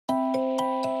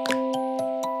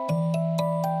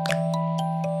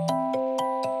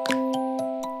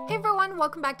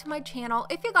welcome back to my channel.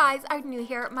 If you guys are new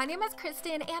here, my name is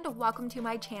Kristen and welcome to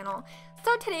my channel.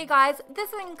 So today guys,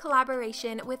 this is in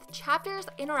collaboration with Chapters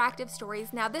Interactive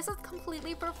Stories. Now this is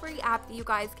completely for free app that you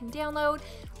guys can download,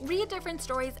 read different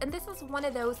stories, and this is one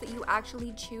of those that you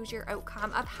actually choose your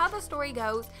outcome of how the story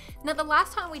goes. Now the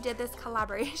last time we did this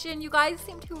collaboration, you guys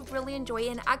seemed to really enjoy it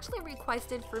and actually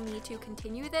requested for me to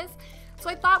continue this. So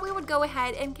I thought we would go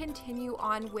ahead and continue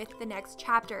on with the next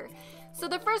chapter. So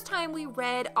the first time we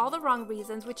read All the Wrong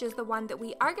Reasons, which is the one that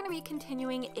we are going to be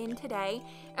continuing in today.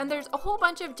 And there's a whole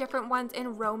bunch of different ones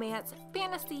in romance,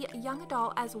 fantasy, young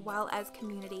adult, as well as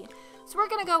community. So we're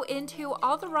going to go into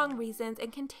All the Wrong Reasons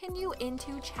and continue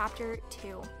into chapter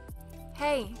 2.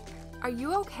 Hey, are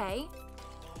you okay?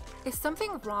 Is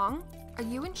something wrong? Are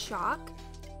you in shock?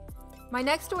 My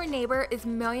next door neighbor is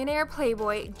millionaire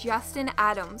playboy Justin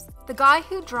Adams, the guy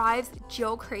who drives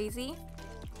Jill crazy.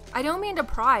 I don't mean to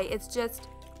pry, it's just,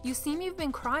 you seem you've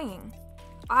been crying.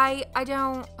 I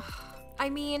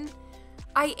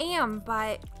am,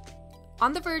 but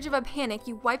on the verge of a panic,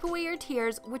 you wipe away your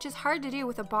tears, which is hard to do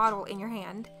with a bottle in your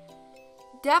hand.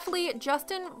 Deftly,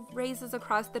 Justin races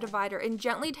across the divider and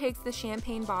gently takes the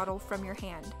champagne bottle from your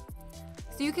hand.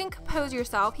 So you can compose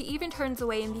yourself, he even turns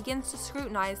away and begins to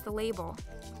scrutinize the label.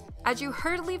 As you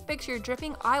hurriedly fix your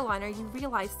dripping eyeliner, you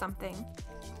realize something.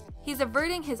 He's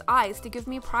averting his eyes to give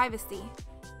me privacy.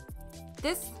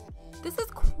 This is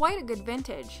quite a good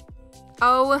vintage.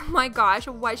 Oh my gosh,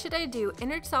 what should I do?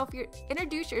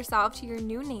 Introduce yourself to your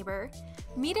new neighbor,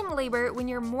 meet him later when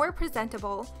you're more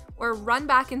presentable, or run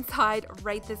back inside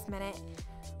right this minute.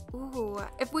 Ooh,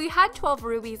 if we had 12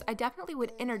 rubies, I definitely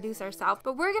would introduce ourselves,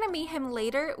 but we're gonna meet him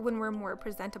later when we're more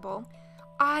presentable.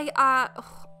 I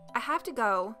have to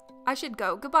go. I should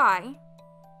go. Goodbye.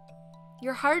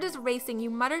 Your heart is racing,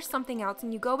 you mutter something else,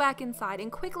 and you go back inside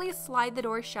and quickly slide the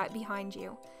door shut behind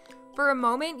you. For a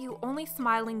moment, you only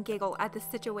smile and giggle at the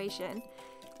situation.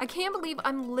 I can't believe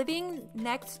I'm living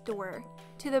next door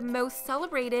to the most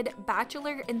celebrated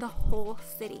bachelor in the whole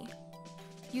city.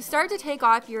 You start to take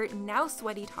off your now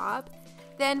sweaty top,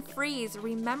 then freeze,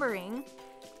 remembering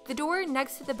the door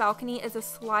next to the balcony is a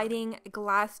sliding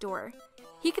glass door.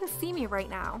 He can see me right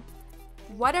now.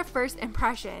 What a first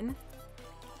impression.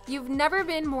 You've never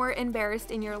been more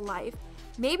embarrassed in your life.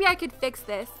 Maybe I could fix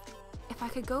this if I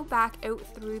could go back out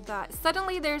through the...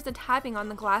 Suddenly there's a tapping on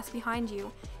the glass behind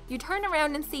you. You turn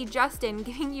around and see Justin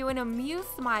giving you an amused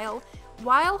smile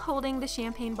while holding the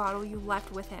champagne bottle you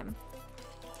left with him.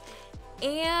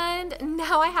 And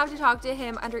now I have to talk to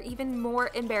him under even more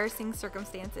embarrassing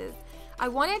circumstances. I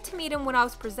wanted to meet him when I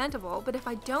was presentable, but if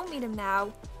I don't meet him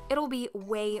now, it'll be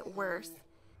way worse.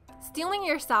 Stealing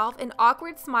yourself, an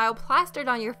awkward smile plastered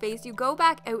on your face, you go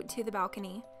back out to the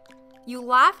balcony. You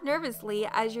laugh nervously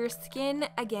as your skin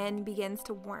again begins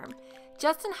to warm.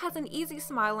 Justin has an easy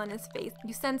smile on his face.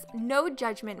 You sense no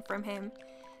judgment from him.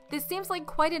 This seems like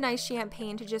quite a nice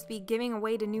champagne to just be giving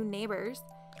away to new neighbors.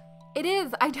 It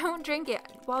is. I don't drink it.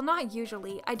 Well, not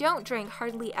usually. I don't drink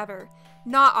hardly ever.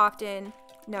 Not often.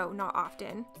 No, not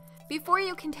often. Before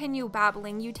you continue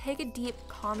babbling, you take a deep,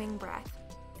 calming breath.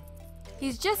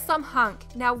 He's just some hunk.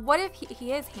 Now, what if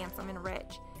he is handsome and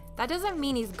rich? That doesn't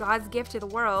mean he's God's gift to the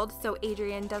world, so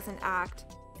Adrian doesn't act.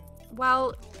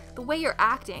 Well, the way you're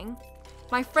acting.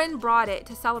 My friend brought it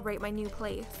to celebrate my new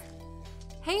place.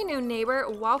 Hey, new neighbor,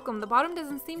 welcome. The bottom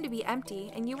doesn't seem to be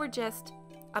empty, and you were just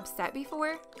upset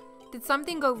before? Did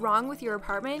something go wrong with your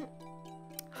apartment?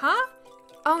 Huh?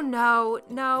 Oh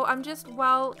no, I'm just,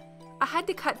 well, I had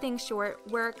to cut things short.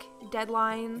 Work,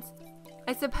 deadlines.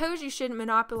 I suppose you shouldn't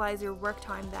monopolize your work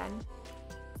time then.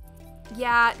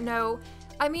 Yeah, no.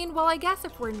 I mean, well, I guess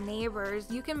if we're neighbors,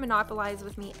 you can monopolize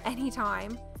with me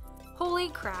anytime. Holy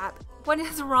crap. What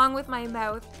is wrong with my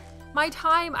mouth? My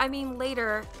time, I mean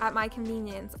later, at my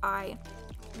convenience,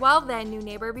 Well then, new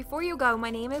neighbor, before you go, my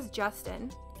name is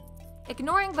Justin.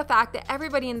 Ignoring the fact that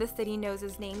everybody in the city knows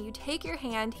his name, you take your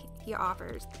hand he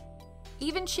offers.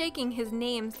 Even shaking his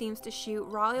name seems to shoot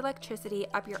raw electricity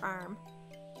up your arm.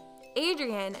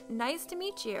 Adrian, nice to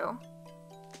meet you.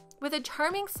 With a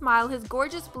charming smile, his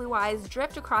gorgeous blue eyes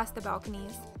drift across the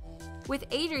balconies. With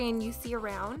Adrian, you see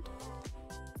around.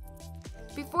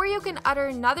 Before you can utter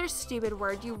another stupid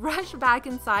word, you rush back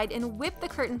inside and whip the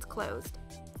curtains closed.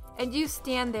 And you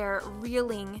stand there,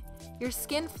 reeling, your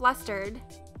skin flustered,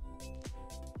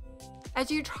 as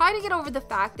you try to get over the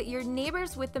fact that your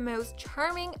neighbor's with the most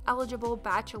charming, eligible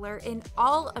bachelor in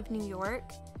all of New York.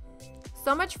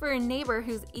 So much for a neighbor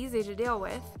who's easy to deal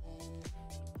with.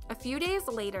 A few days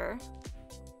later,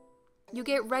 you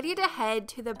get ready to head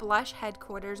to the Blush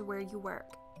headquarters where you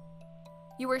work.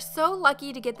 You were so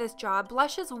lucky to get this job.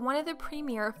 Blush is one of the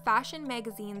premier fashion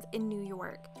magazines in New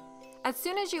York. As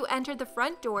soon as you enter the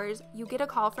front doors, you get a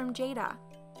call from Jada.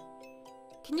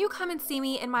 Can you come and see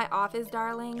me in my office,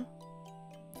 darling?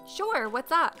 Sure,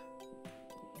 what's up?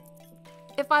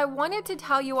 If I wanted to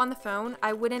tell you on the phone,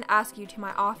 I wouldn't ask you to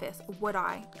my office, would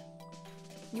I?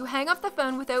 You hang up the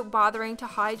phone without bothering to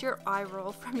hide your eye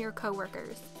roll from your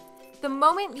coworkers. The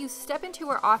moment you step into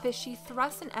her office, she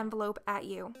thrusts an envelope at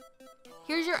you.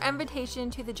 Here's your invitation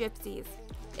to the Gypsies.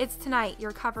 It's tonight,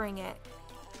 you're covering it.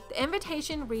 The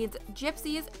invitation reads,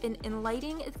 Gypsies, an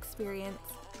enlightening experience.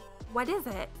 What is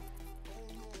it?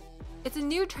 It's a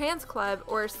new trance club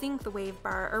or synth wave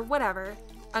bar or whatever.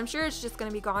 I'm sure it's just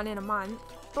gonna be gone in a month.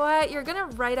 But you're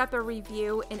gonna write up a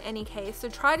review in any case, so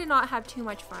try to not have too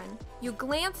much fun. You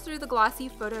glance through the glossy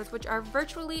photos, which are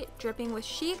virtually dripping with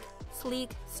chic,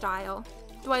 sleek style.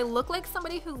 Do I look like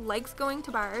somebody who likes going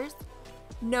to bars?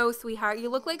 No, sweetheart, you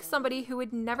look like somebody who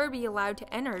would never be allowed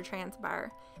to enter a trance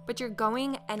bar, but you're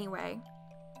going anyway.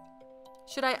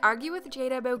 Should I argue with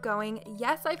Jada about going?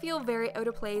 Yes, I feel very out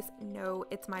of place. No,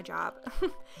 it's my job.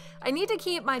 I need to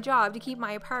keep my job to keep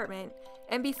my apartment.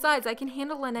 And besides, I can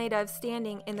handle a night of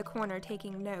standing in the corner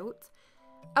taking notes.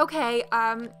 Okay,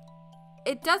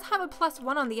 it does have a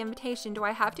 +1 on the invitation. Do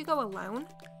I have to go alone?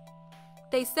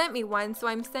 They sent me one, so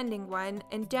I'm sending one.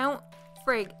 And don't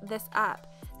frig this up.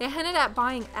 They hinted at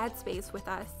buying ad space with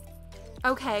us.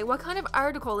 Okay, what kind of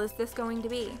article is this going to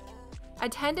be?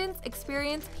 Attendance,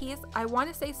 experience, piece. I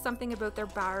want to say something about their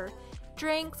bar.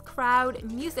 Drinks, crowd,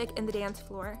 music, and the dance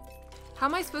floor. How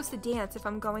am I supposed to dance if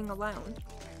I'm going alone?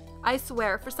 I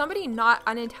swear, for somebody not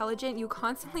unintelligent, you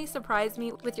constantly surprise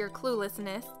me with your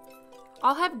cluelessness.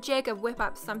 I'll have Jacob whip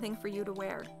up something for you to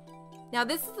wear. Now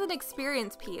this is an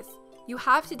experience piece. You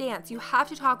have to dance, you have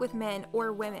to talk with men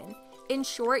or women. In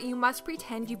short, you must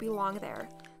pretend you belong there.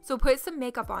 So put some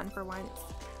makeup on for once.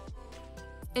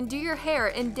 And do your hair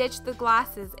and ditch the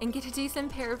glasses and get a decent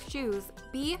pair of shoes.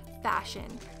 Be fashion.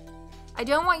 I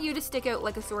don't want you to stick out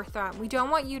like a sore thumb. We don't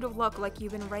want you to look like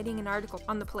you've been writing an article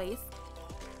on the place.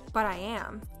 But I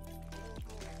am.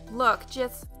 Look,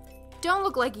 just don't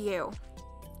look like you.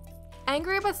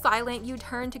 Angry but silent, you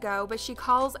turn to go, but she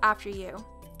calls after you.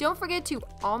 Don't forget to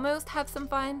almost have some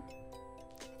fun.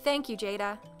 Thank you,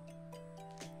 Jada.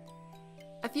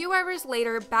 A few hours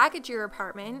later, back at your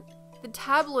apartment, the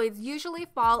tabloids usually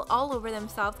fall all over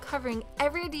themselves covering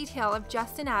every detail of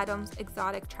Justin Adams'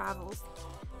 exotic travels.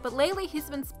 But lately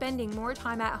he's been spending more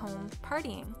time at home,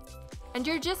 partying. And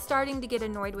you're just starting to get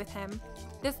annoyed with him.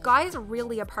 This guy is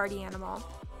really a party animal.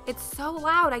 It's so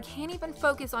loud I can't even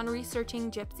focus on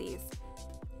researching gypsies.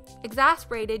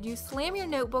 Exasperated, you slam your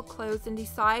notebook closed and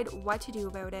decide what to do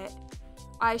about it.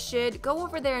 I should go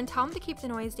over there and tell him to keep the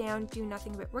noise down, do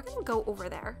nothing but we're gonna go over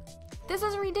there. This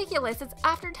is ridiculous. It's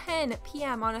after 10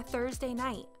 p.m. on a Thursday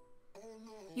night.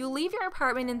 You leave your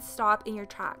apartment and stop in your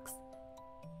tracks.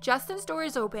 Justin's door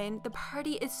is open. The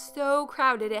party is so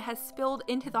crowded it has spilled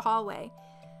into the hallway.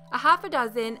 A half a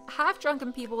dozen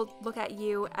half-drunken people look at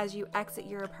you as you exit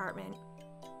your apartment.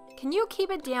 Can you keep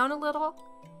it down a little?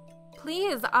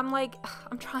 Please, I'm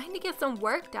trying to get some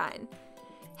work done.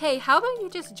 Hey, how about you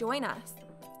just join us?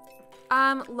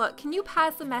 Look, can you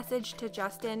pass the message to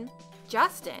Justin?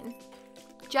 Justin?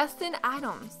 Justin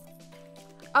Adams.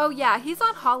 Oh yeah, he's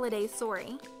on holiday,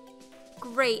 sorry.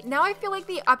 Great, now I feel like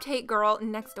the uptight girl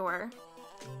next door.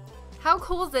 How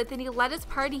cool is it that he let us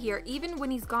party here even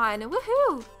when he's gone?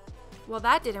 Woohoo! Well,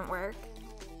 that didn't work.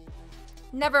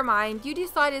 Never mind, you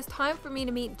decide it's time for me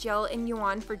to meet Jill and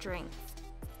Yuan for drinks.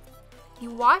 You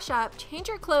wash up, change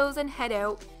your clothes, and head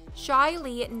out,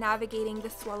 shyly navigating the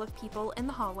swell of people in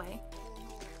the hallway.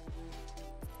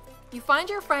 You find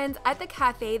your friends at the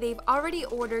cafe. They've already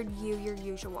ordered you your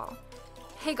usual.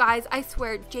 Hey guys, I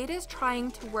swear, Jada's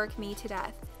trying to work me to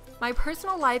death. My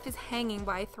personal life is hanging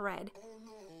by a thread.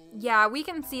 Yeah, we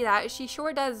can see that. She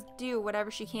sure does do whatever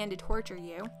she can to torture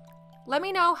you. Let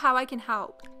me know how I can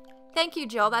help. Thank you,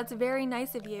 Jill. That's very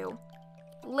nice of you.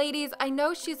 Ladies, I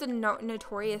know she's a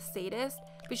notorious sadist,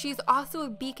 but she's also a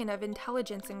beacon of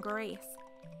intelligence and grace.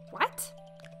 What?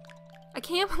 I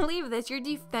can't believe this. You're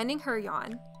defending her,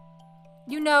 Jan.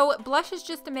 You know, Blush is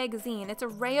just a magazine. It's a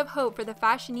ray of hope for the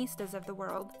fashionistas of the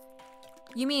world.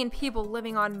 You mean people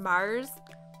living on Mars?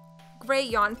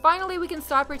 Great, Jan. Finally, we can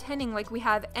stop pretending like we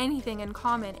have anything in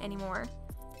common anymore.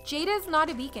 Jada's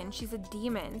not a beacon. She's a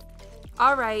demon.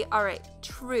 Alright.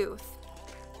 Truth.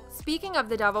 Speaking of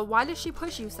the devil, why does she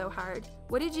push you so hard?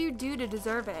 What did you do to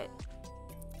deserve it?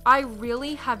 I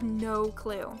really have no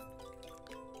clue.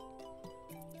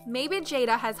 Maybe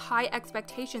Jada has high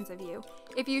expectations of you.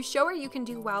 If you show her you can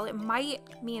do well, it might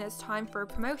mean it's time for a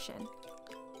promotion.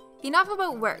 Enough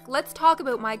about work. Let's talk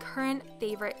about my current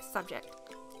favorite subject,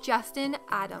 Justin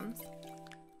Adams.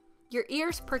 Your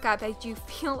ears perk up as you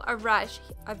feel a rush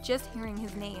of just hearing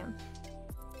his name.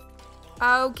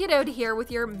 Oh, get out of here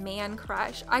with your man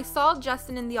crush. I saw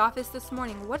Justin in the office this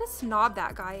morning. What a snob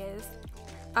that guy is.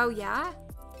 Oh yeah?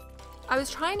 I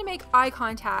was trying to make eye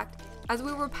contact as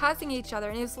we were passing each other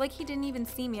and it was like he didn't even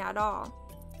see me at all.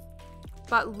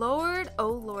 But Lord,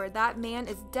 oh Lord, that man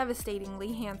is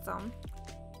devastatingly handsome.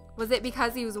 Was it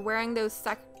because he was wearing those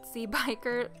sexy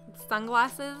biker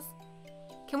sunglasses?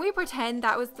 Can we pretend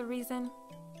that was the reason?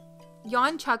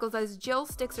 Jan chuckles as Jill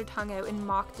sticks her tongue out in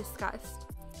mock disgust.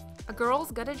 A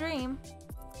girl's got a dream.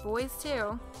 Boys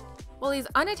too. Well, he's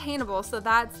unattainable, so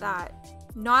that's that.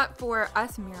 Not for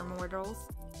us mere mortals.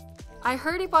 I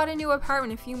heard he bought a new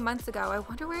apartment a few months ago. I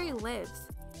wonder where he lives.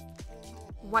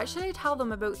 What should I tell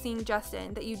them about seeing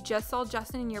Justin? That you just saw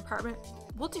Justin in your apartment?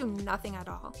 We'll do nothing at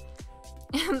all.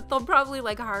 They'll probably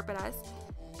harp at us.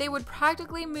 They would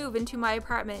practically move into my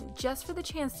apartment just for the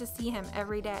chance to see him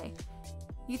every day.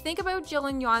 You think about Jill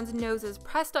and Jan's noses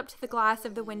pressed up to the glass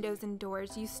of the windows and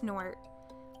doors, you snort.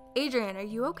 Adrian, are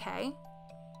you okay?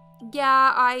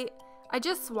 Yeah, I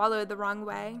just swallowed the wrong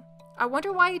way. I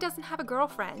wonder why he doesn't have a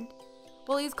girlfriend.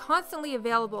 Well, he's constantly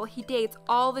available. He dates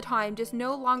all the time, just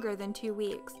no longer than 2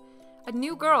 weeks. A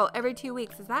new girl every 2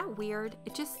 weeks. Is that weird?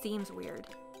 It just seems weird.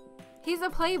 He's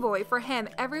a playboy. For him,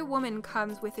 every woman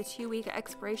comes with a 2-week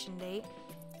expiration date.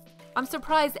 I'm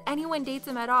surprised anyone dates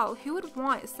him at all. Who would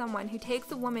want someone who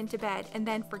takes a woman to bed and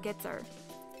then forgets her?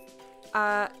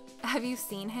 Have you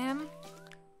seen him?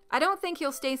 I don't think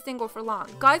he'll stay single for long.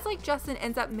 Guys like Justin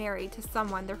ends up married to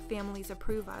someone their families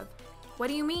approve of. What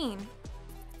do you mean?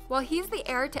 Well, he's the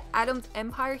heir to Adam's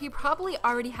empire. He probably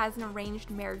already has an arranged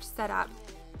marriage set up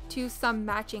to some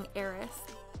matching heiress.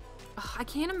 Ugh, I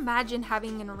can't imagine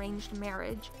having an arranged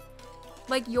marriage.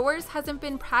 Like yours hasn't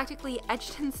been practically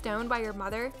etched in stone by your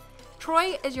mother.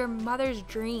 Troy is your mother's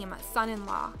dream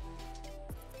son-in-law.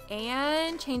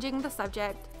 And changing the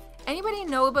subject, anybody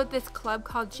know about this club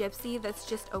called Gypsy that's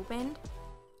just opened?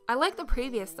 I like the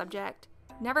previous subject.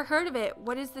 Never heard of it.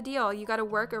 What is the deal? You gotta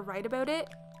work or write about it?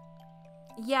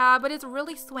 Yeah, but it's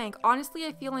really swank. Honestly,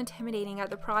 I feel intimidating at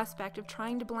the prospect of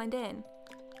trying to blend in.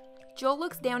 Joel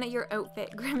looks down at your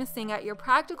outfit, grimacing at your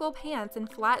practical pants and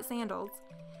flat sandals.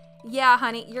 Yeah,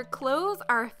 honey, your clothes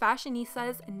are a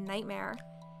fashionistas' nightmare.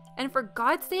 And for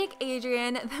God's sake,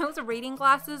 Adrian, those reading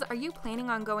glasses, are you planning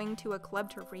on going to a club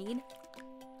to read?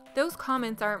 Those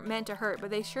comments aren't meant to hurt, but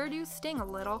they sure do sting a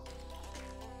little.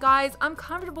 Guys, I'm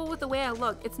comfortable with the way I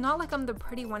look. It's not like I'm the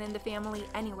pretty one in the family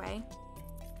anyway.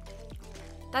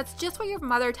 That's just what your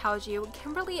mother tells you.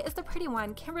 Kimberly is the pretty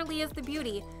one. Kimberly is the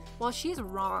beauty. Well, she's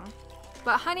wrong.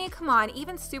 But honey, come on,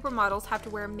 even supermodels have to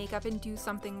wear makeup and do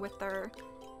something with their...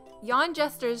 Jan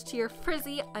gestures to your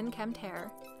frizzy, unkempt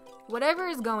hair. Whatever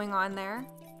is going on there.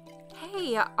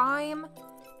 Hey, I'm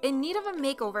in need of a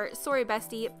makeover. Sorry,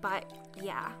 bestie, but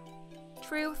yeah.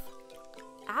 Truth.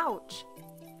 Ouch.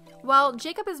 Well,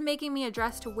 Jacob is making me a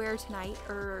dress to wear tonight,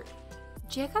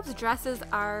 Jacob's dresses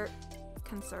are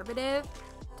conservative,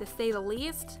 to say the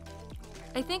least.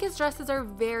 I think his dresses are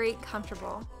very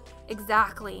comfortable.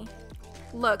 Exactly.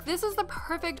 Look, this is the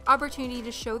perfect opportunity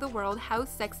to show the world how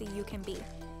sexy you can be.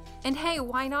 And hey,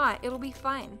 why not? It'll be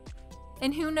fun.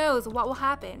 And who knows what will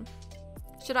happen.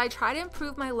 Should I try to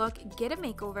improve my look, get a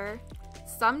makeover?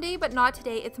 Someday, but not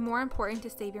today. It's more important to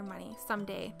save your money.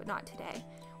 Someday, but not today.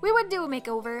 We would do a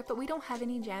makeover, but we don't have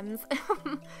any gems.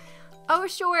 Oh,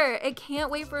 sure. It can't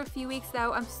wait for a few weeks,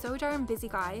 though. I'm so darn busy,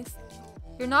 guys.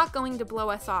 You're not going to blow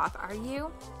us off, are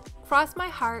you? Cross my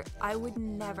heart, I would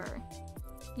never.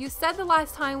 You said the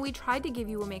last time we tried to give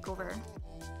you a makeover.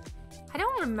 I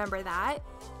don't remember that.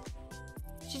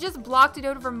 She just blocked it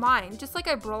out of her mind, just like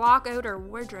I block out her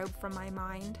wardrobe from my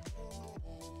mind.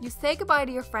 You say goodbye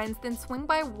to your friends, then swing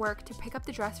by work to pick up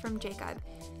the dress from Jacob.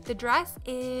 The dress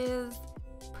is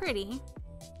pretty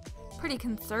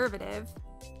conservative.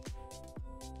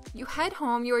 You head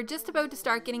home. You are just about to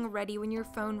start getting ready when your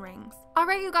phone rings.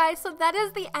 Alright, you guys, so that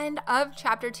is the end of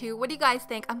chapter 2. What do you guys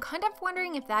think? I'm kind of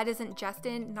wondering if that isn't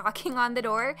Justin knocking on the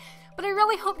door, but I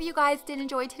really hope you guys did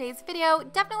enjoy today's video.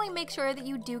 Definitely make sure that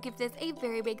you do give this a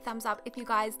very big thumbs up if you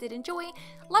guys did enjoy.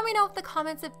 Let me know in the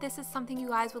comments if this is something you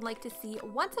guys would like to see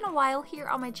once in a while here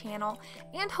on my channel,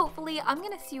 and hopefully I'm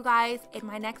gonna see you guys in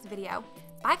my next video.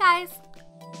 Bye,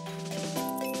 guys!